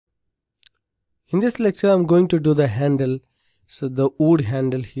In this lecture I'm going to do the handle, so the wood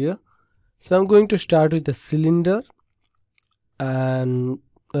handle here. So I'm going to start with the cylinder, and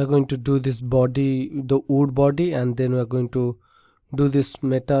we're going to do this body, the wood body, and then we're going to do this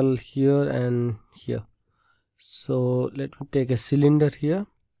metal here and here. So let me take a cylinder here,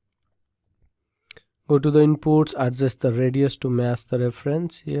 go to the inputs, adjust the radius to match the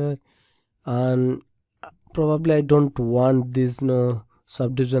reference here, and probably I don't want these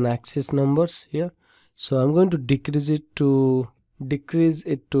subdivision axis numbers here, so I'm going to decrease it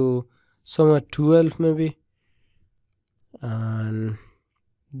to somewhere 12 maybe, and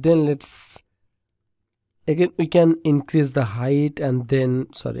then let's again we can increase the height, and then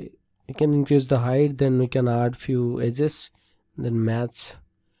we can increase the height, then we can add few edges, then match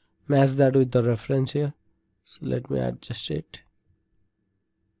that with the reference here. So let me adjust it.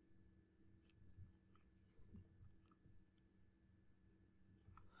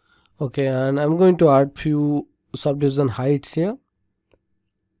 Okay, and I'm going to add few subdivision heights here.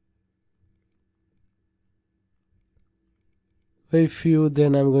 Very few,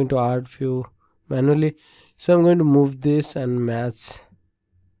 then I'm going to add few manually. So I'm going to move this and match,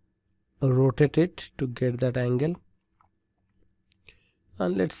 rotate it to get that angle,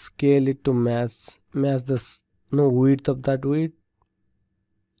 and let's scale it to match this width of that width.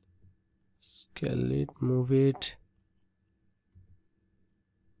 Scale it, move it.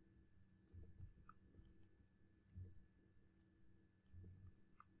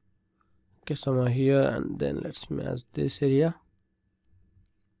 Okay, somewhere here, and then let's match this area.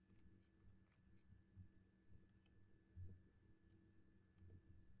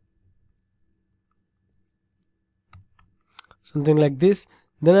 Something like this.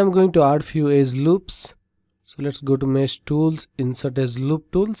 Then I'm going to add few edge loops. So let's go to mesh tools, insert edge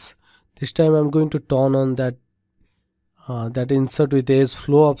loop tools. This time I'm going to turn on that insert with edge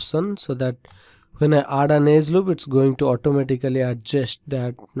flow option, so that when I add an edge loop, it's going to automatically adjust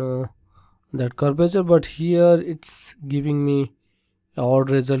that that curvature. But here it's giving me an odd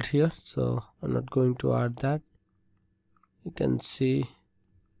result here, so I'm not going to add that. You can see.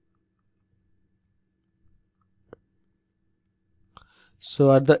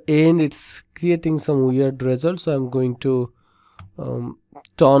 So at the end it's creating some weird results, so I'm going to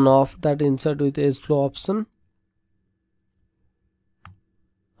turn off that insert with edge flow option,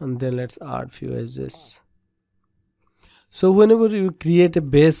 and then let's add few edges. So whenever you create a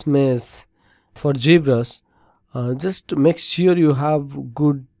base mesh for ZBrush, just make sure you have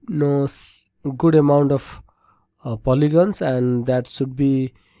good amount of polygons, and that should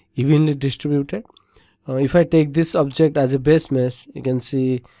be evenly distributed. If I take this object as a base mesh, you can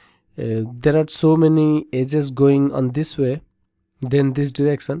see there are so many edges going on this way, then this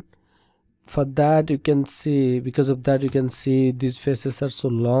direction. For that you can see, because of that you can see these faces are so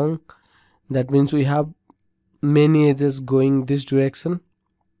long. That means we have many edges going this direction,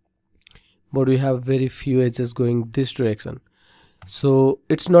 but we have very few edges going this direction. So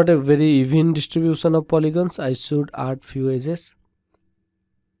it's not a very even distribution of polygons. I should add few edges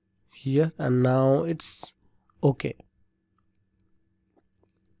here, and now it's okay.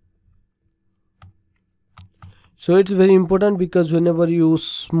 So it's very important, because whenever you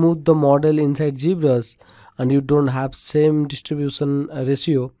smooth the model inside ZBrush and you don't have same distribution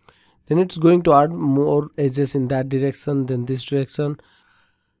ratio, then it's going to add more edges in that direction than this direction.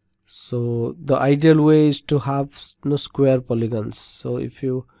 So the ideal way is to have square polygons. So if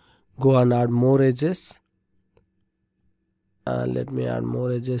you go and add more edges, let me add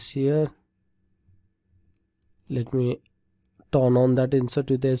more edges here. Let me turn on that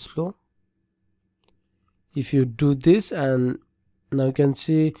insert with edge flow. If you do this, and now you can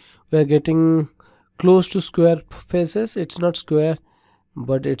see we are getting close to square faces. It's not square,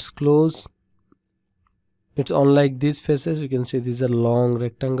 but it's close. It's unlike these faces. You can see these are long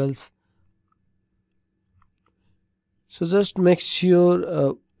rectangles. So just make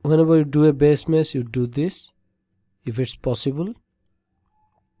sure whenever you do a base mesh, you do this if it's possible.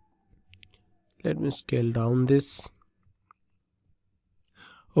 Let me scale down this.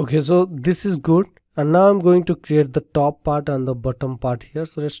 Okay, so this is good, and now I'm going to create the top part and the bottom part here.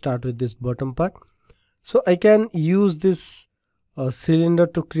 So let's start with this bottom part. So I can use this cylinder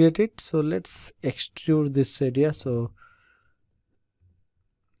to create it. So let's extrude this area. So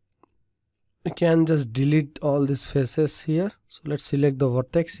we can just delete all these faces here. So let's select the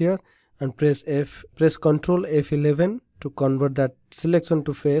vertex here and press Ctrl F11 to convert that selection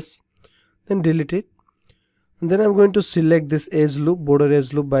to face, then delete it. And then I'm going to select this edge loop, border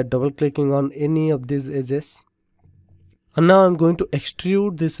edge loop, by double clicking on any of these edges. And now I'm going to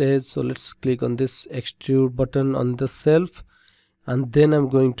extrude this edge. So let's click on this extrude button on the shelf, and then I'm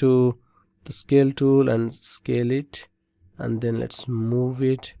going to the scale tool and scale it, and then let's move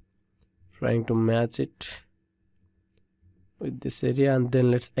it, trying to match it with this area, and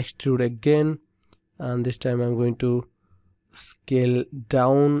then let's extrude again, and this time I'm going to scale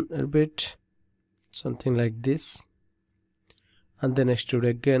down a bit, something like this, and then extrude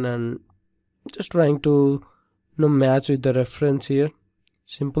again, and just trying to match with the reference here.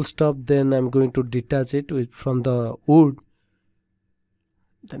 Simple stop. Then I'm going to detach it from the wood,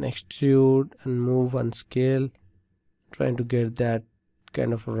 then extrude and move and scale, trying to get that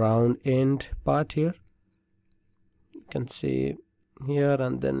kind of round end part here, you can see here,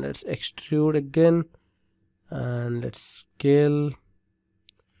 and then let's extrude again, and let's scale,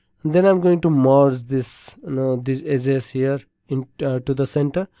 and then I'm going to merge this these edges here to the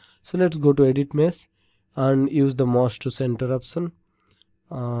center. So let's go to edit mesh and use the merge to center option.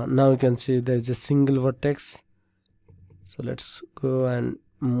 Now you can see there is a single vertex, so let's go and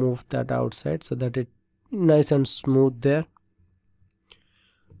move that outside so that it nice and smooth there.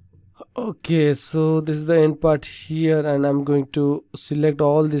 Okay, so this is the end part here, and I'm going to select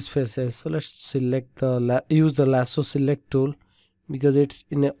all these faces. So let's select the use the lasso select tool because it's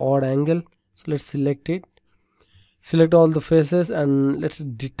in an odd angle. So let's select it, select all the faces, and let's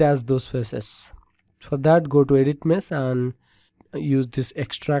detach those faces. For that, go to edit mesh and use this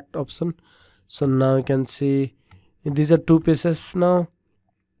extract option. So now you can see these are two pieces now,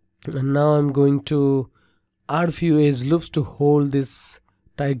 and now I'm going to add few edge loops to hold this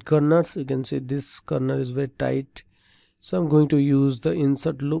tight corners. You can see this corner is very tight, so I'm going to use the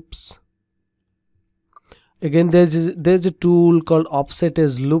insert loops. Again, there's a tool called offset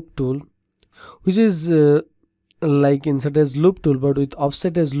edge loop tool, which is like insert edge loop tool, but with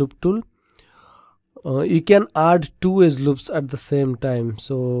offset edge loop tool you can add two edge loops at the same time.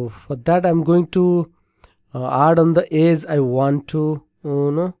 So for that, I'm going to add on the edge I want to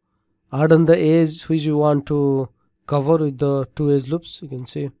add on the edge which you want to cover with the two edge loops, you can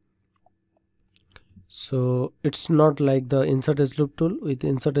see. So it's not like the insert edge loop tool. With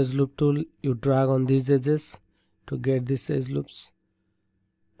insert edge loop tool, you drag on these edges to get these edge loops.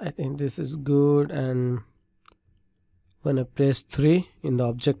 I think this is good, and when I press 3 in the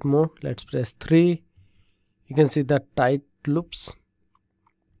object mode, let's press 3, you can see that tight loops.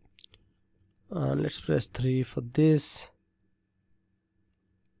 Let's press 3 for this.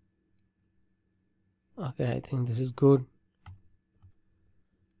 Okay, I think this is good.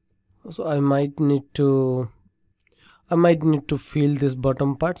 So I might need to fill this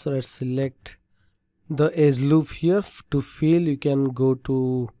bottom part. So let's select the edge loop here. To fill, you can go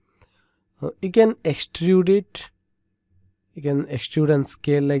to you can extrude it. You can extrude and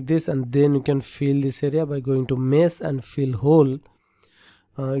scale like this, and then you can fill this area by going to mesh and fill hole.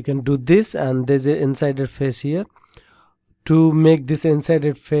 You can do this, and there's an insided face here. To make this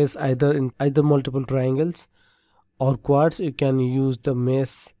insided face either multiple triangles or quads, you can use the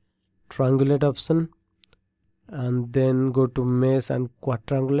mesh triangulate option, and then go to mesh and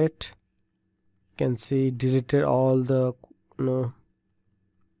quadrangulate. You can see deleted all the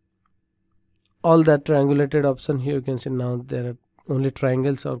all that triangulated option here. You can see now there are only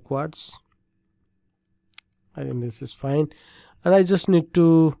triangles or quads. I think this is fine, and I just need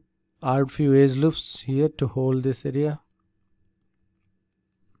to add few edge loops here to hold this area,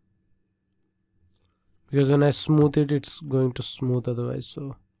 because when I smooth it, it's going to smooth otherwise.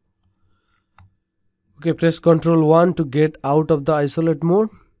 So okay, press Ctrl 1 to get out of the isolate mode.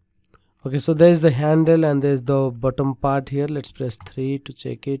 Okay, so there is the handle and there is the bottom part here. Let's press 3 to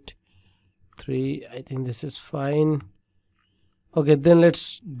check it. 3, I think this is fine. Okay, then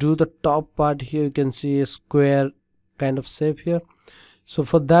let's do the top part here. You can see a square kind of shape here. So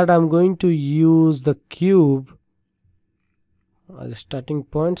for that, I'm going to use the cube as a starting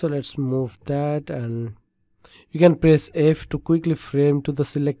point. So let's move that, and you can press F to quickly frame to the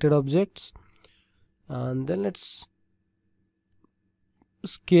selected objects, and then let's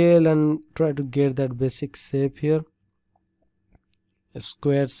scale and try to get that basic shape here, a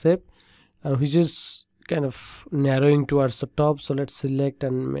square shape, which is kind of narrowing towards the top. So let's select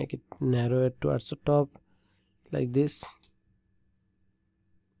and make it narrow towards the top like this.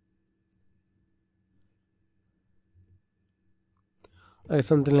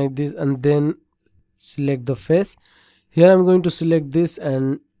 Something like this, and then select the face. Here I'm going to select this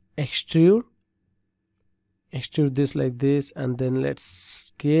and extrude this like this, and then let's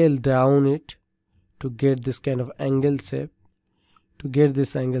scale down it to get this kind of angle shape,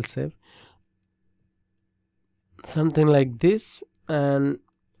 something like this. And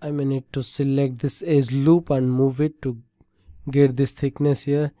I may need to select this edge loop and move it to get this thickness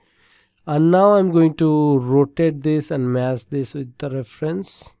here. And now I'm going to rotate this and match this with the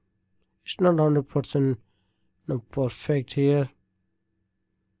reference. It's not 100% perfect here.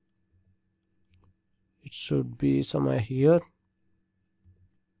 It should be somewhere here.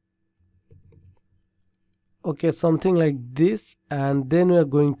 Okay, something like this, and then we are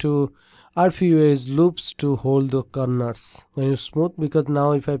going to add few edge loops to hold the corners when you smooth, because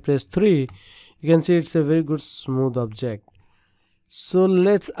now if I press 3, you can see it's a very good smooth object. So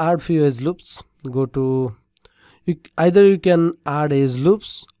let's add few edge loops. Go to either you can add edge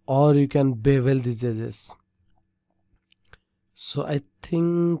loops or you can bevel these edges. So I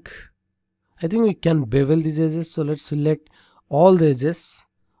think we can bevel these edges. So let's select all the edges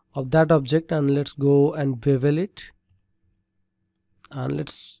of that object and let's go and bevel it, and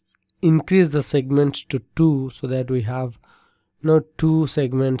let's increase the segments to 2 so that we have 2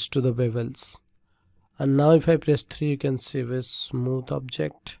 segments to the bevels. And now if I press 3, you can see a smooth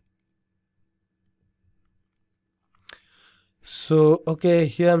object. So okay,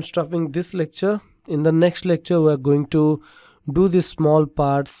 here I'm stopping this lecture. In the next lecture we are going to do these small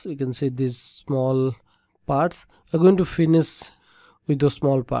parts. You can see these small parts. We're going to finish with those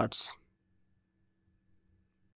small parts.